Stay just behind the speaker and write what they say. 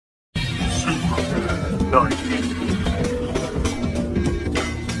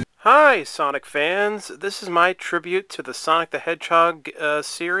Hi, Sonic fans. This is my tribute to the Sonic the Hedgehog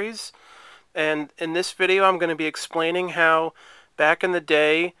series. And in this video, I'm going to be explaining how, back in the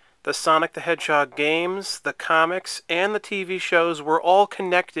day, the Sonic the Hedgehog games, the comics, and the TV shows were all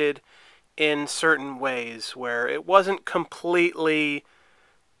connected in certain ways, where it wasn't completely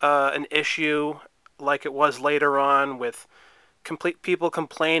an issue like it was later on with people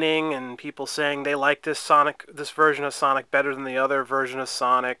complaining and people saying they like this version of Sonic better than the other version of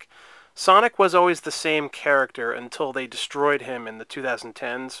Sonic. Sonic was always the same character until they destroyed him in the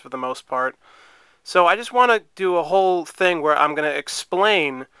 2010s for the most part. So I just want to do a whole thing where I'm going to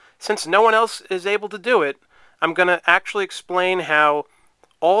explain, since no one else is able to do it, I'm going to actually explain how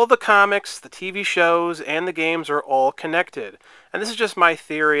all the comics, the TV shows, and the games are all connected. And this is just my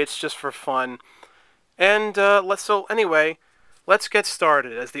theory, it's just for fun. And let's get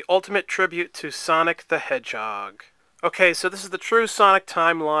started as the ultimate tribute to Sonic the Hedgehog. Okay, so this is the true Sonic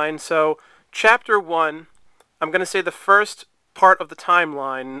timeline. So, Chapter 1, I'm going to say the first part of the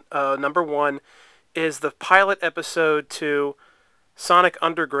timeline, number 1, is the pilot episode to Sonic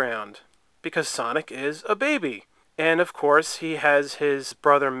Underground, because Sonic is a baby. And of course, he has his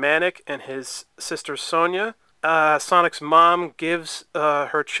brother Manic and his sister Sonia. Sonic's mom gives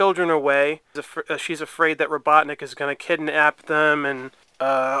her children away. She's afraid that Robotnik is going to kidnap them and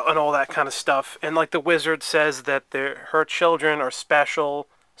all that kind of stuff. And like the wizard says that her children are special.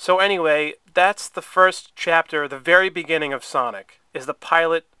 So anyway, that's the first chapter, the very beginning of Sonic, is the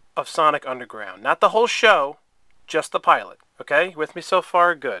pilot of Sonic Underground. Not the whole show, just the pilot. Okay, with me so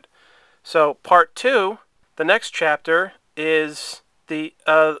far? Good. So part 2, the next chapter, is the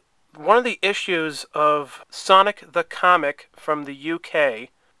one of the issues of Sonic the Comic from the UK,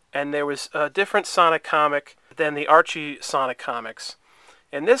 and there was a different Sonic comic than the Archie Sonic comics.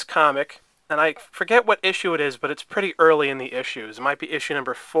 In this comic, and I forget what issue it is, but it's pretty early in the issues. It might be issue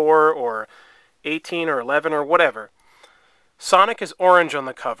number 4 or 18 or 11 or whatever. Sonic is orange on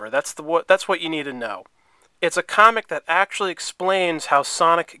the cover. That's what you need to know. It's a comic that actually explains how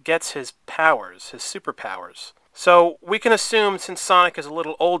Sonic gets his powers, his superpowers. So we can assume, since Sonic is a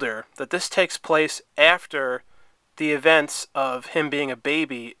little older, that this takes place after the events of him being a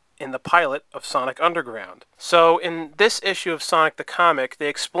baby in the pilot of Sonic Underground. So in this issue of Sonic the Comic, they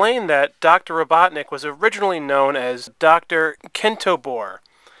explain that Dr. Robotnik was originally known as Dr. Kintobor,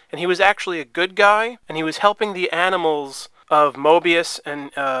 and he was actually a good guy, and he was helping the animals of Mobius,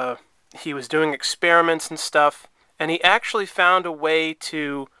 and he was doing experiments and stuff, and he actually found a way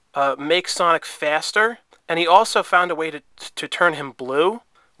to make Sonic faster. And he also found a way to turn him blue,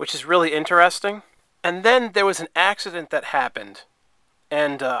 which is really interesting. And then there was an accident that happened.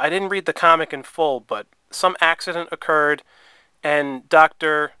 And I didn't read the comic in full, but some accident occurred. And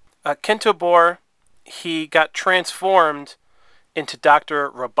Dr. Kintobor, he got transformed into Dr.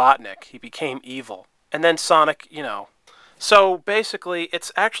 Robotnik. He became evil. And then Sonic, So basically,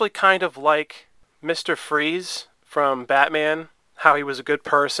 it's actually kind of like Mr. Freeze from Batman. How he was a good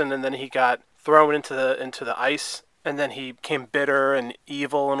person and then he got thrown into the ice, and then he became bitter and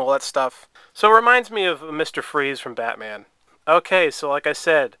evil and all that stuff. So it reminds me of Mr. Freeze from Batman. Okay, so like I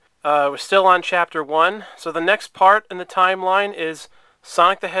said, we're still on Chapter 1. So the next part in the timeline is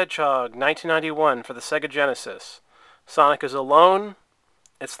Sonic the Hedgehog, 1991 for the Sega Genesis. Sonic is alone.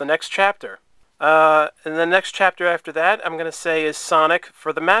 It's the next chapter. And the next chapter after that, I'm going to say, is Sonic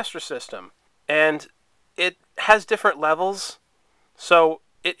for the Master System. And it has different levels, so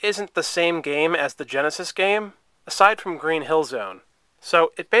it isn't the same game as the Genesis game, aside from Green Hill Zone.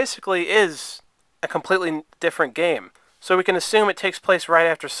 So it basically is a completely different game. So we can assume it takes place right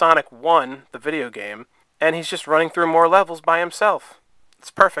after Sonic 1, the video game, and he's just running through more levels by himself. It's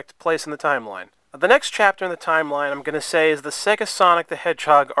a perfect place in the timeline. The next chapter in the timeline I'm going to say is the Sega Sonic the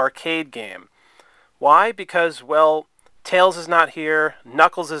Hedgehog arcade game. Why? Because, well, Tails is not here,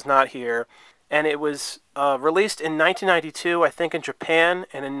 Knuckles is not here, and it was released in 1992, I think in Japan,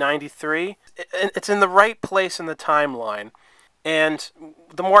 and in 93. It's in the right place in the timeline. And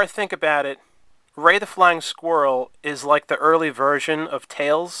the more I think about it, Ray the Flying Squirrel is like the early version of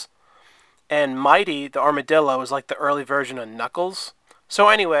Tails, and Mighty the Armadillo is like the early version of Knuckles. So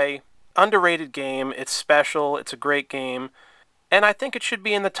anyway, underrated game, it's special, it's a great game, and I think it should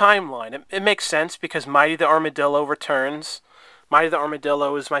be in the timeline. It makes sense because Mighty the Armadillo returns. Mighty the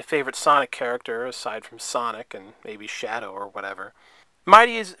Armadillo is my favorite Sonic character, aside from Sonic and maybe Shadow or whatever.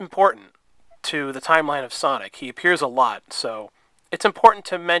 Mighty is important to the timeline of Sonic. He appears a lot, so it's important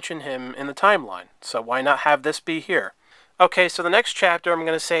to mention him in the timeline. So why not have this be here? Okay, so the next chapter I'm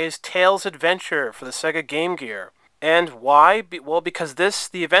going to say is Tails' Adventure for the Sega Game Gear. And why? Well, because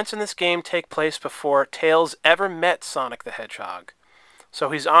the events in this game take place before Tails ever met Sonic the Hedgehog. So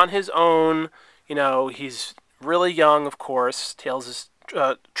he's on his own, he's really young, of course. Tails is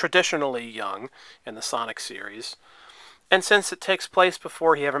traditionally young in the Sonic series. And since it takes place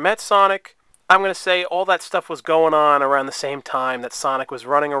before he ever met Sonic, I'm going to say all that stuff was going on around the same time that Sonic was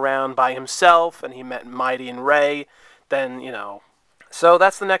running around by himself and he met Mighty and Ray. Then, So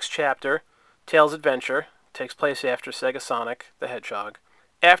that's the next chapter, Tails' Adventure. Takes place after Sega Sonic the Hedgehog.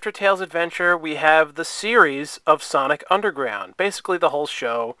 After Tails' Adventure, we have the series of Sonic Underground. Basically the whole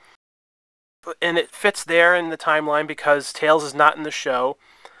show. And it fits there in the timeline because Tails is not in the show.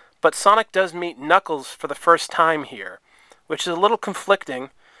 But Sonic does meet Knuckles for the first time here, which is a little conflicting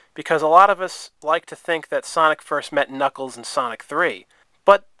because a lot of us like to think that Sonic first met Knuckles in Sonic 3.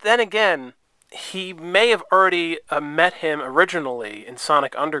 But then again, he may have already met him originally in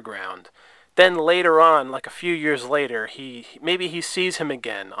Sonic Underground. Then later on, like a few years later, maybe he sees him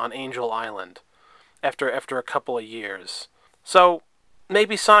again on Angel Island after a couple of years. So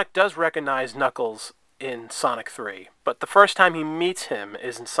maybe Sonic does recognize Knuckles in Sonic 3, but the first time he meets him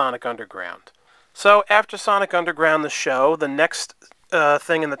is in Sonic Underground. So after Sonic Underground, the show, the next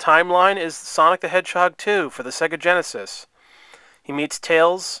thing in the timeline is Sonic the Hedgehog 2 for the Sega Genesis. He meets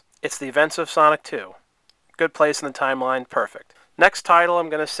Tails. It's the events of Sonic 2. Good place in the timeline, perfect. Next title I'm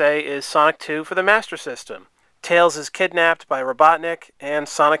going to say is Sonic 2 for the Master System. Tails is kidnapped by Robotnik, and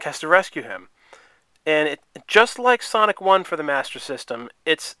Sonic has to rescue him. And just like Sonic 1 for the Master System,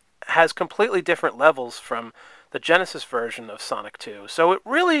 it has completely different levels from the Genesis version of Sonic 2. So it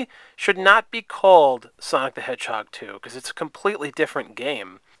really should not be called Sonic the Hedgehog 2, because it's a completely different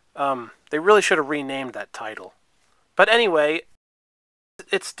game. They really should have renamed that title. But anyway,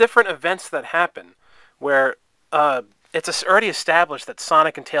 it's different events that happen, where it's already established that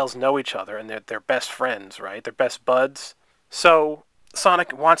Sonic and Tails know each other, and they're best friends, right? They're best buds. So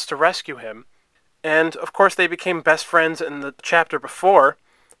Sonic wants to rescue him, and of course they became best friends in the chapter before,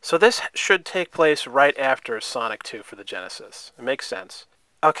 so this should take place right after Sonic 2 for the Genesis. It makes sense.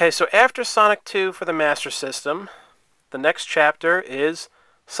 Okay, so after Sonic 2 for the Master System, the next chapter is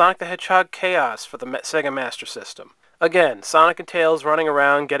Sonic the Hedgehog Chaos for the Sega Master System. Again, Sonic and Tails running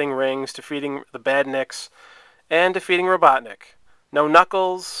around, getting rings, defeating the Badniks, and defeating Robotnik. No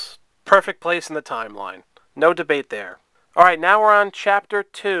Knuckles, perfect place in the timeline. No debate there. Alright, now we're on Chapter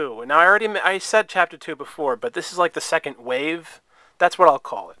 2. Now, I said Chapter 2 before, but this is like the second wave. That's what I'll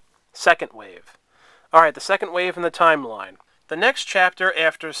call it. Second wave. Alright, the second wave in the timeline. The next chapter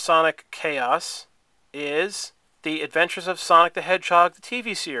after Sonic Chaos is The Adventures of Sonic the Hedgehog, the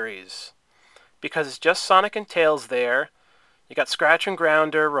TV series. Because it's just Sonic and Tails there. You got Scratch and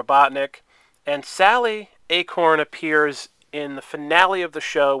Grounder, Robotnik, and Sally Acorn appears in the finale of the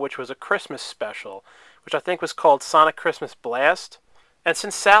show, which was a Christmas special, which I think was called Sonic Christmas Blast. And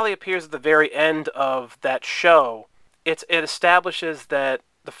since Sally appears at the very end of that show, it establishes that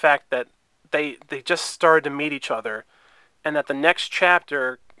the fact that they just started to meet each other, and that the next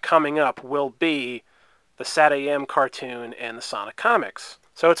chapter coming up will be the Sat AM cartoon and the Sonic comics.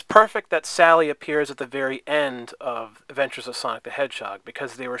 So it's perfect that Sally appears at the very end of Adventures of Sonic the Hedgehog,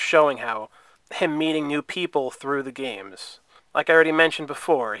 because they were showing how him meeting new people through the games. Like I already mentioned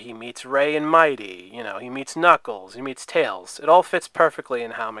before, he meets Ray and Mighty, he meets Knuckles, he meets Tails. It all fits perfectly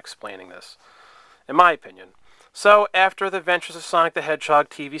in how I'm explaining this, in my opinion. So, after the Adventures of Sonic the Hedgehog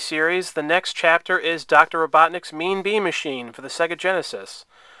TV series, the next chapter is Dr. Robotnik's Mean Bean Machine for the Sega Genesis.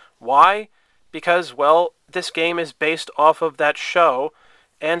 Why? Because, well, this game is based off of that show,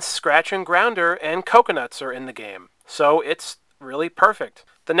 and Scratch and Grounder and Coconuts are in the game. So, it's really perfect.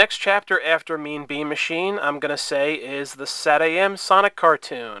 The next chapter after Mean Bean Machine, I'm going to say, is the Sat AM Sonic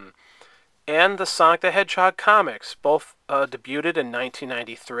cartoon and the Sonic the Hedgehog comics, both debuted in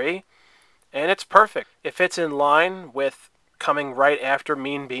 1993. And it's perfect. It fits in line with coming right after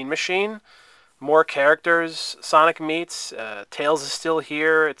Mean Bean Machine. More characters Sonic meets. Tails is still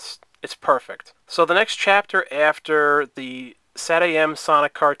here. It's perfect. So the next chapter after the Sat AM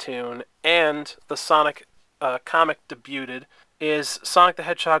Sonic cartoon and the Sonic comic debuted is Sonic the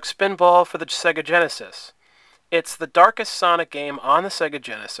Hedgehog Spinball for the Sega Genesis. It's the darkest Sonic game on the Sega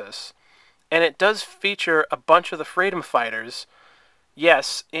Genesis, and it does feature a bunch of the Freedom Fighters,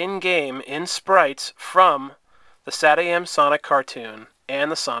 yes, in-game, in sprites, from the Sat AM Sonic cartoon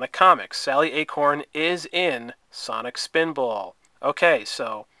and the Sonic comics. Sally Acorn is in Sonic Spinball. Okay,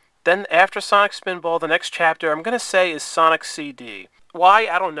 so then after Sonic Spinball, the next chapter I'm going to say is Sonic CD. Why?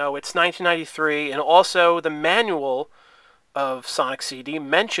 I don't know. It's 1993, and also the manual of Sonic CD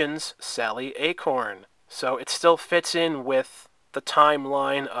mentions Sally Acorn. So it still fits in with the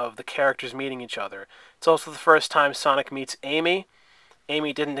timeline of the characters meeting each other. It's also the first time Sonic meets Amy.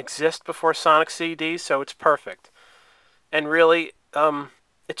 Amy didn't exist before Sonic CD, so it's perfect. And really,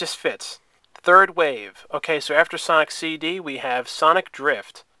 it just fits. Third wave. Okay, so after Sonic CD, we have Sonic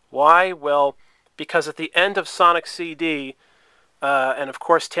Drift. Why? Well, because at the end of Sonic CD, and of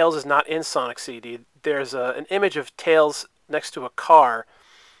course Tails is not in Sonic CD, there's an image of Tails next to a car,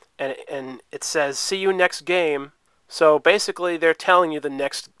 and it says, "See you next game." So basically, they're telling you the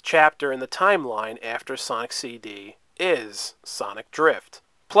next chapter in the timeline after Sonic CD is Sonic Drift.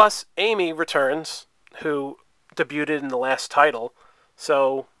 Plus, Amy returns, who debuted in the last title,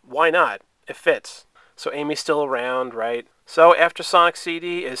 so why not? It fits. So Amy's still around, right? So after Sonic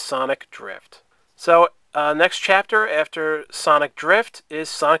CD is Sonic Drift. So next chapter after Sonic Drift is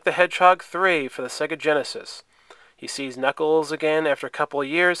Sonic the Hedgehog 3 for the Sega Genesis. He sees Knuckles again after a couple of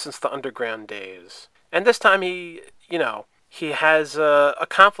years since the Underground days. And this time he has a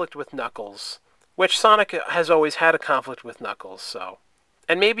conflict with Knuckles, which Sonic has always had a conflict with Knuckles, so.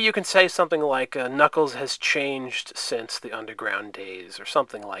 And maybe you can say something like Knuckles has changed since the Underground days, or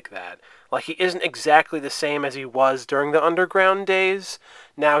something like that. Like he isn't exactly the same as he was during the Underground days.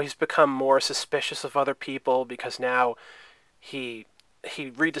 Now he's become more suspicious of other people because now he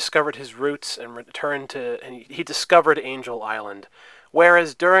rediscovered his roots and he discovered Angel Island.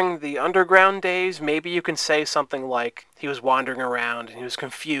 Whereas during the Underground days, maybe you can say something like he was wandering around and he was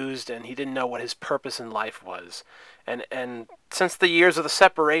confused and he didn't know what his purpose in life was. And since the years of the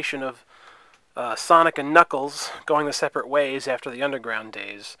separation of Sonic and Knuckles going the separate ways after the Underground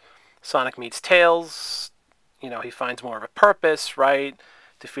days, Sonic meets Tails, he finds more of a purpose, right?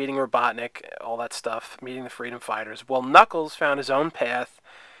 Defeating Robotnik, all that stuff, meeting the Freedom Fighters. Well, Knuckles found his own path,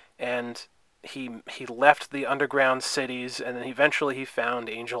 and he left the underground cities, and then eventually he found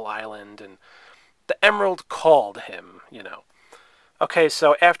Angel Island, and the Emerald called him, Okay,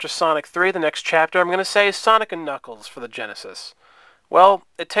 so after Sonic 3, the next chapter I'm going to say is Sonic and Knuckles for the Genesis. Well,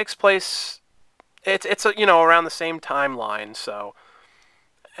 it takes place, it's around the same timeline, so,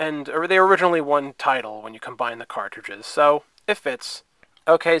 and they were originally one title when you combine the cartridges, so it fits.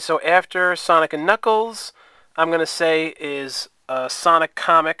 Okay, so after Sonic and Knuckles, I'm going to say is a Sonic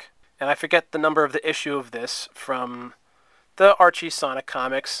comic, and I forget the number of the issue of this from the Archie Sonic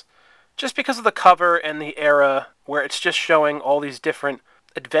comics, just because of the cover and the era where it's just showing all these different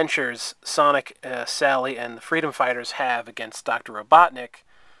adventures Sonic, Sally, and the Freedom Fighters have against Dr. Robotnik.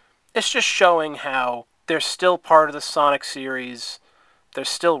 It's just showing how they're still part of the Sonic series, they're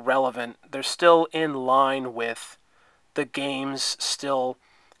still relevant, they're still in line with the games still,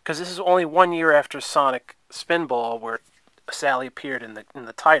 because this is only 1 year after Sonic Spinball, where Sally appeared in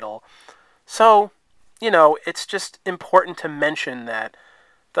the title. So, it's just important to mention that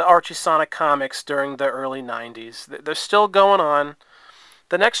the Archie Sonic comics during the early 90s, they're still going on.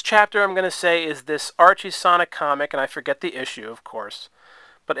 The next chapter I'm going to say is this Archie Sonic comic, and I forget the issue, of course,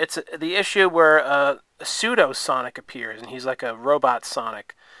 but it's the issue where a pseudo Sonic appears, and he's like a robot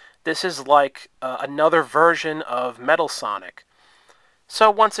Sonic. This is like another version of Metal Sonic. So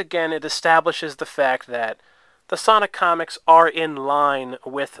once again, it establishes the fact that the Sonic comics are in line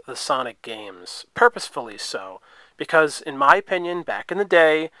with the Sonic games, purposefully so, because in my opinion, back in the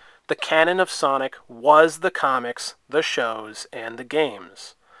day, the canon of Sonic was the comics, the shows, and the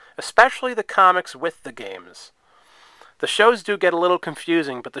games, especially the comics with the games. The shows do get a little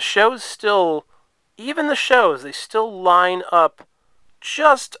confusing, but the shows still, even the shows, they still line up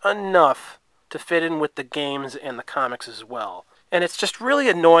just enough to fit in with the games and the comics as well. And it's just really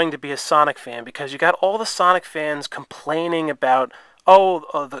annoying to be a Sonic fan because you got all the Sonic fans complaining about,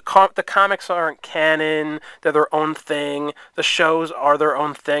 the comics aren't canon, they're their own thing, the shows are their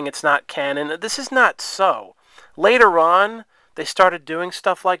own thing, it's not canon. This is not so. Later on, they started doing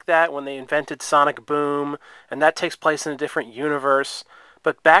stuff like that when they invented Sonic Boom, and that takes place in a different universe.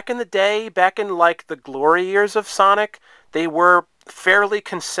 But back in the day, back in like the glory years of Sonic, they were fairly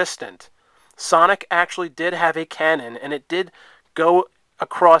consistent. Sonic actually did have a canon, and it did go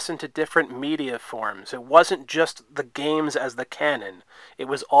across into different media forms. It wasn't just the games as the canon. It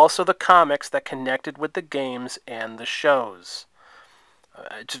was also the comics that connected with the games and the shows.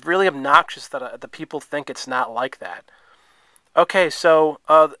 It's really obnoxious that the people think it's not like that. Okay, so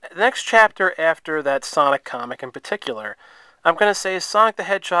the next chapter after that Sonic comic in particular, I'm going to say is Sonic the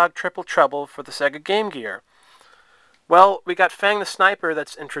Hedgehog Triple Trouble for the Sega Game Gear. Well, we got Fang the Sniper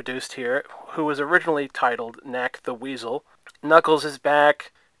that's introduced here, who was originally titled Knack the Weasel. Knuckles is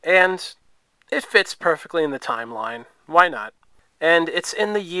back, and it fits perfectly in the timeline. Why not? And it's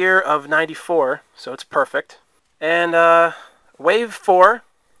in the year of 94, so it's perfect. And Wave 4,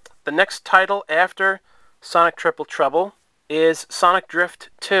 the next title after Sonic Triple Trouble, is Sonic Drift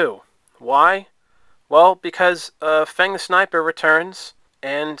 2. Why? Well, because Fang the Sniper returns,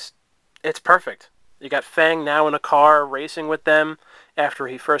 and it's perfect. You got Fang now in a car racing with them after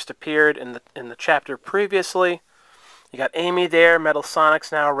he first appeared in the chapter previously. You got Amy there, Metal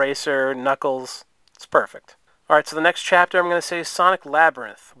Sonic's now a racer, Knuckles. It's perfect. Alright, so the next chapter I'm going to say is Sonic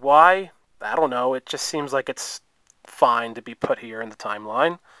Labyrinth. Why? I don't know. It just seems like it's fine to be put here in the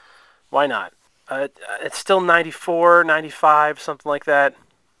timeline. Why not? It's still 94, 95, something like that.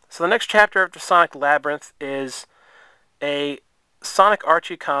 So the next chapter after Sonic Labyrinth is a Sonic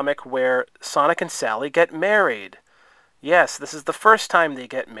Archie comic where Sonic and Sally get married. Yes, this is the first time they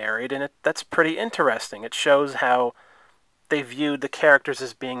get married, and that's pretty interesting. It shows how they viewed the characters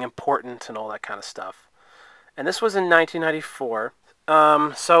as being important and all that kind of stuff. And this was in 1994.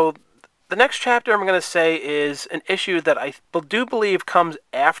 So the next chapter I'm going to say is an issue that I do believe comes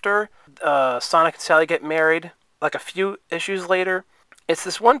after Sonic and Sally get married, like a few issues later. It's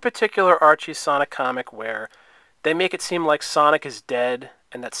this one particular Archie Sonic comic where they make it seem like Sonic is dead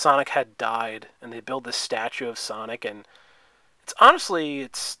and that Sonic had died, and they build this statue of Sonic, and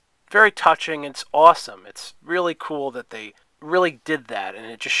it's very touching. It's awesome. It's really cool that they really did that, and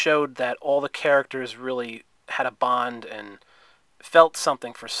it just showed that all the characters really had a bond and felt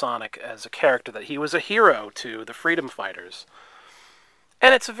something for Sonic as a character, that he was a hero to the freedom fighters.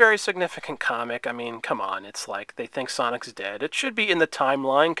 And it's a very significant comic. I mean, come on, it's like they think Sonic's dead. It should be in the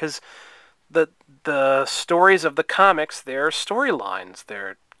timeline because the stories of the comics, they're storylines,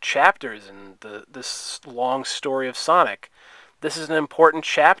 they're chapters in this long story of Sonic. This is an important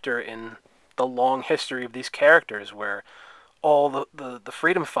chapter in the long history of these characters where all the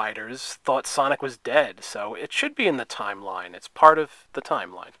freedom fighters thought Sonic was dead, so it should be in the timeline. It's part of the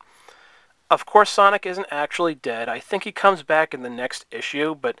timeline. Of course, Sonic isn't actually dead. I think he comes back in the next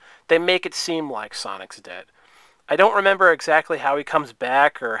issue, but they make it seem like Sonic's dead. I don't remember exactly how he comes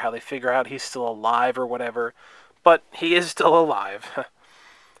back or how they figure out he's still alive or whatever, but he is still alive.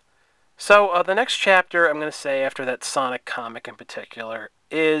 So the next chapter I'm going to say after that Sonic comic in particular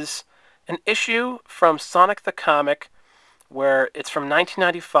is an issue from Sonic the Comic where it's from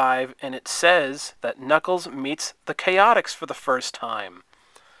 1995, and it says that Knuckles meets the Chaotix for the first time,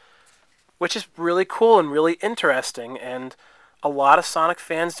 which is really cool and really interesting, and a lot of Sonic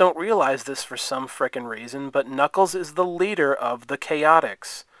fans don't realize this for some frickin' reason, but Knuckles is the leader of the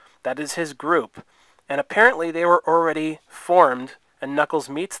Chaotix. That is his group, and apparently they were already formed, and Knuckles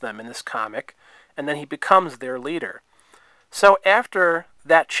meets them in this comic, and then he becomes their leader. So after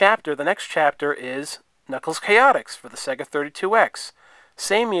that chapter, the next chapter is Knuckles Chaotix for the Sega 32X.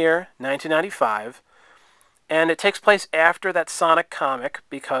 Same year, 1995, and it takes place after that Sonic comic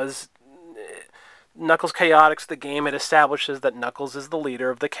because Knuckles Chaotix, the game, it establishes that Knuckles is the leader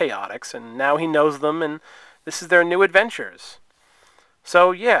of the Chaotix, and now he knows them, and this is their new adventures.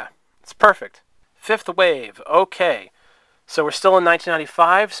 So yeah, it's perfect. Fifth wave, okay. So we're still in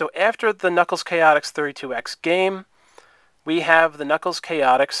 1995, so after the Knuckles Chaotix 32X game, we have the Knuckles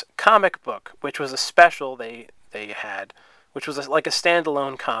Chaotix comic book, which was a special they had, which was like a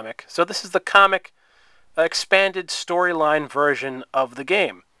standalone comic. So this is the comic expanded storyline version of the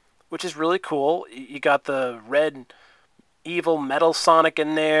game, which is really cool. You got the red evil metal Sonic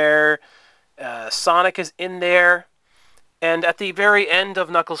in there. Sonic is in there. And at the very end of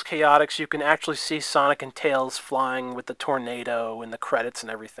Knuckles Chaotix, you can actually see Sonic and Tails flying with the tornado and the credits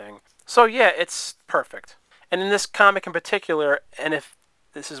and everything. So yeah, it's perfect. And in this comic in particular, and if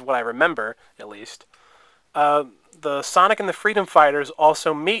this is what I remember, at least, the Sonic and the Freedom Fighters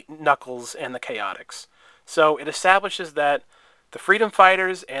also meet Knuckles and the Chaotix. So it establishes that the Freedom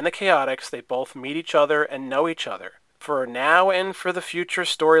Fighters and the Chaotix, they both meet each other and know each other, for now and for the future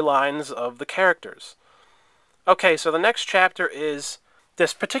storylines of the characters. Okay, so the next chapter is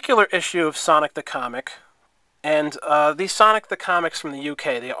this particular issue of Sonic the Comic, and these Sonic the Comics from the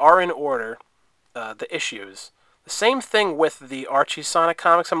UK, they are in order, the issues. The same thing with the Archie Sonic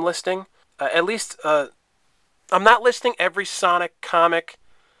comics I'm listing. At least, I'm not listing every Sonic comic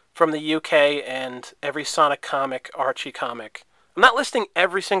from the UK and every Sonic comic, Archie comic. I'm not listing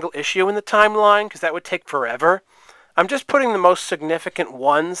every single issue in the timeline, because that would take forever. I'm just putting the most significant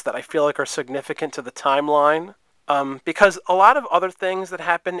ones that I feel like are significant to the timeline. Because a lot of other things that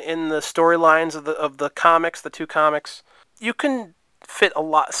happen in the storylines of the comics, the two comics, you can fit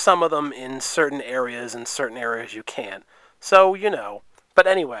some of them in certain areas, and certain areas you can't. So, you know. But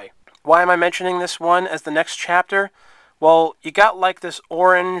anyway, why am I mentioning this one as the next chapter? Well, you got like this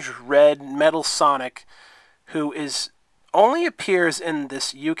orange-red metal Sonic who only appears in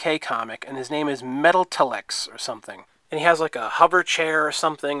this UK comic, and his name is Metal Telex or something. And he has like a hover chair or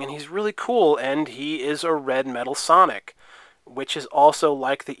something, and he's really cool, and he is a red metal Sonic, which is also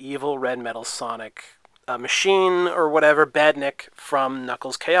like the evil red metal Sonic machine or whatever, Badnik from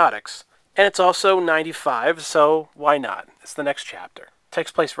Knuckles Chaotix. And it's also 95, so why not? It's the next chapter. It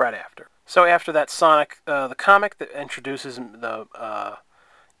takes place right after. So after that Sonic, the comic that introduces the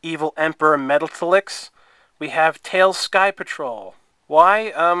evil Emperor Metaltalix, we have Tails Sky Patrol.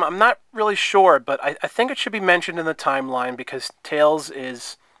 Why? I'm not really sure, but I think it should be mentioned in the timeline because Tails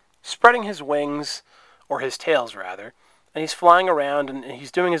is spreading his wings, or his tails rather, and he's flying around and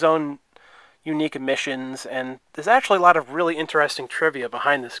he's doing his own unique missions, and there's actually a lot of really interesting trivia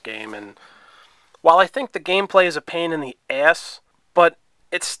behind this game, and while I think the gameplay is a pain in the ass, but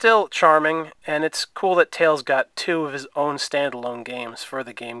it's still charming, and it's cool that Tails got 2 of his own standalone games for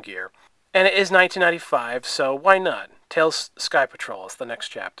the Game Gear. And it is 1995, so why not? Tails Sky Patrol is the next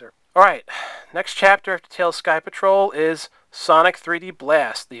chapter. Alright, next chapter after Tails Sky Patrol is Sonic 3D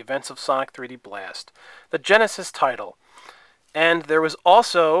Blast, the events of Sonic 3D Blast, the Genesis title. And there was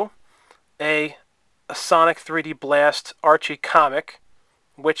also a Sonic 3D Blast Archie comic,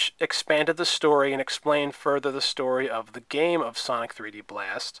 which expanded the story and explained further the story of the game of Sonic 3D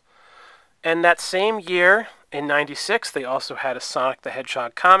Blast. And that same year, in 96, they also had a Sonic the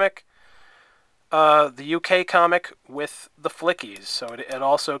Hedgehog comic, the UK comic with the Flickies, so it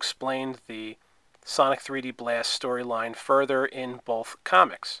also explained the Sonic 3D Blast storyline further in both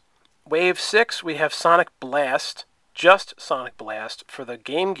comics. Wave 6, we have Sonic Blast, just Sonic Blast, for the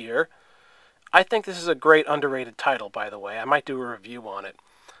Game Gear. I think this is a great underrated title, by the way. I might do a review on it.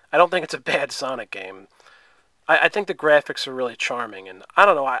 I don't think it's a bad Sonic game. I think the graphics are really charming, and I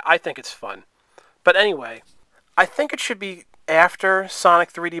don't know, I think it's fun. But anyway, I think it should be after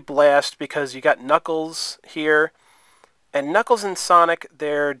Sonic 3D Blast because you got Knuckles here, and Knuckles and Sonic,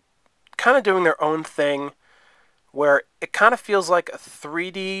 they're kind of doing their own thing, where it kind of feels like a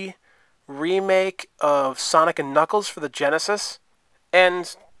 3D remake of Sonic and Knuckles for the Genesis,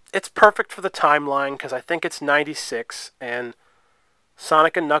 and it's perfect for the timeline because I think it's 96, and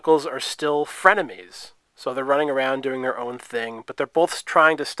Sonic and Knuckles are still frenemies. So they're running around doing their own thing, but they're both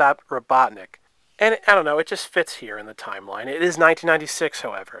trying to stop Robotnik. And I don't know, it just fits here in the timeline. It is 1996,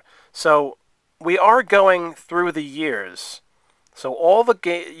 however. So we are going through the years. So all the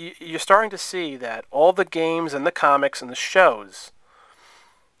you're starting to see that all the games and the comics and the shows,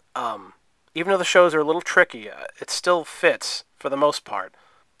 even though the shows are a little tricky, it still fits for the most part.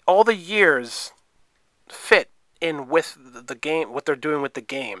 All the years fit in with the game, what they're doing with the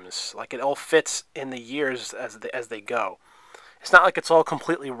games. Like, it all fits in the years as they go. It's not like it's all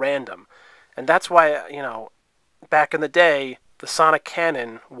completely random. And that's why, you know, back in the day, the Sonic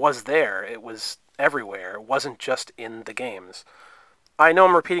canon was there. It was everywhere. It wasn't just in the games. I know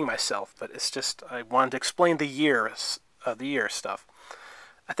I'm repeating myself, but it's just, I wanted to explain the year stuff.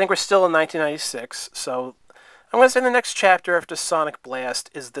 I think we're still in 1996, so I'm going to say the next chapter after Sonic Blast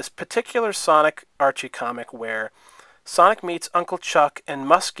is this particular Sonic Archie comic where Sonic meets Uncle Chuck and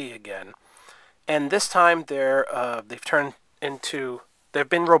Muskie again. And this time they've turned into, they've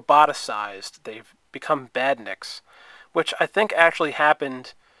been roboticized. They've become badniks, which I think actually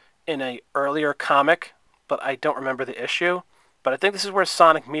happened in an earlier comic, but I don't remember the issue. But I think this is where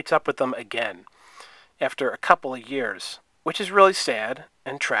Sonic meets up with them again after a couple of years, which is really sad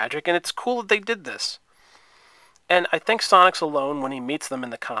and tragic, and it's cool that they did this. And I think Sonic's alone when he meets them in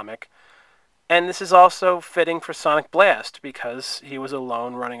the comic. And this is also fitting for Sonic Blast because he was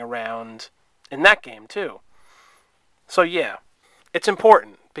alone running around in that game too. So yeah, it's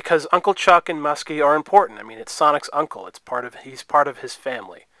important because Uncle Chuck and Muskie are important. I mean, it's Sonic's uncle. He's part of his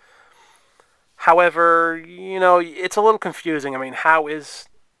family. However, you know, it's a little confusing. I mean, how is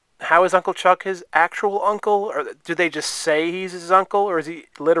Uncle Chuck his actual uncle? Or do they just say he's his uncle, or is he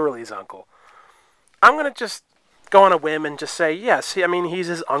literally his uncle? I'm going to just go on a whim and just say, yes, I mean, he's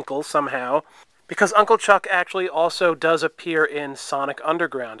his uncle somehow. Because Uncle Chuck actually also does appear in Sonic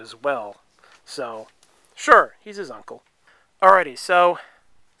Underground as well. So, sure, he's his uncle. Alrighty, so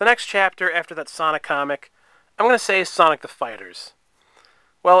the next chapter after that Sonic comic, I'm going to say is Sonic the Fighters.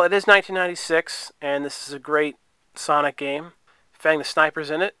 Well, it is 1996, and this is a great Sonic game. Fang the Sniper's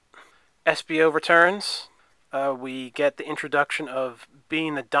in it. SBO returns. We get the introduction of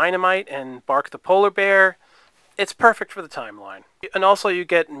Bean the Dynamite and Bark the Polar Bear. It's perfect for the timeline. And also you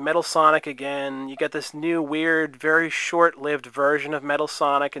get Metal Sonic again. You get this new, weird, very short-lived version of Metal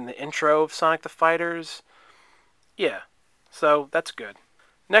Sonic in the intro of Sonic the Fighters. Yeah, so that's good.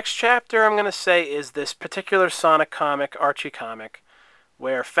 Next chapter I'm going to say is this particular Sonic comic, Archie comic,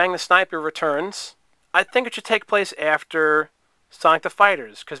 where Fang the Sniper returns. I think it should take place after Sonic the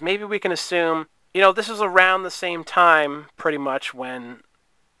Fighters, because maybe we can assume, you know, this was around the same time, pretty much, when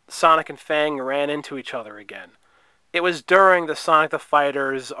Sonic and Fang ran into each other again. It was during the Sonic the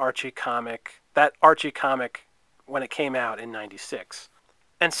Fighters Archie comic that Archie comic when it came out in '96.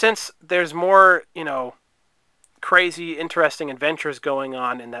 And since there's more, crazy, interesting adventures going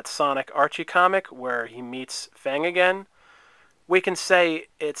on in that Sonic Archie comic where he meets Fang again, we can say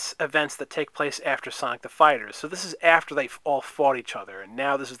it's events that take place after Sonic the Fighters. So this is after they've all fought each other, and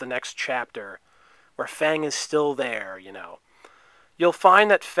now this is the next chapter where Fang is still there, You'll find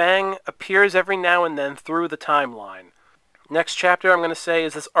that Fang appears every now and then through the timeline. Next chapter I'm going to say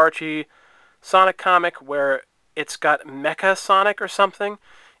is this Archie Sonic comic where it's got Mecha Sonic or something.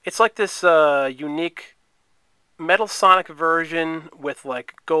 It's like this unique Metal Sonic version with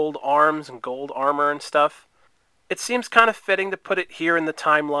like gold arms and gold armor and stuff. It seems kind of fitting to put it here in the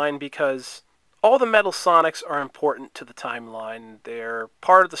timeline because all the Metal Sonics are important to the timeline. They're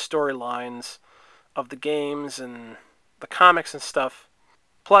part of the storylines of the games and the comics and stuff.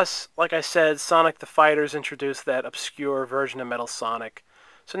 Plus, like I said, Sonic the Fighters introduced that obscure version of Metal Sonic.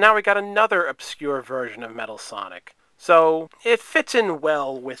 So now we got another obscure version of Metal Sonic. So it fits in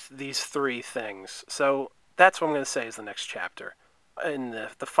well with these three things. So that's what I'm going to say is the next chapter. In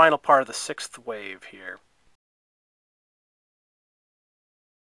the final part of the 6th wave here.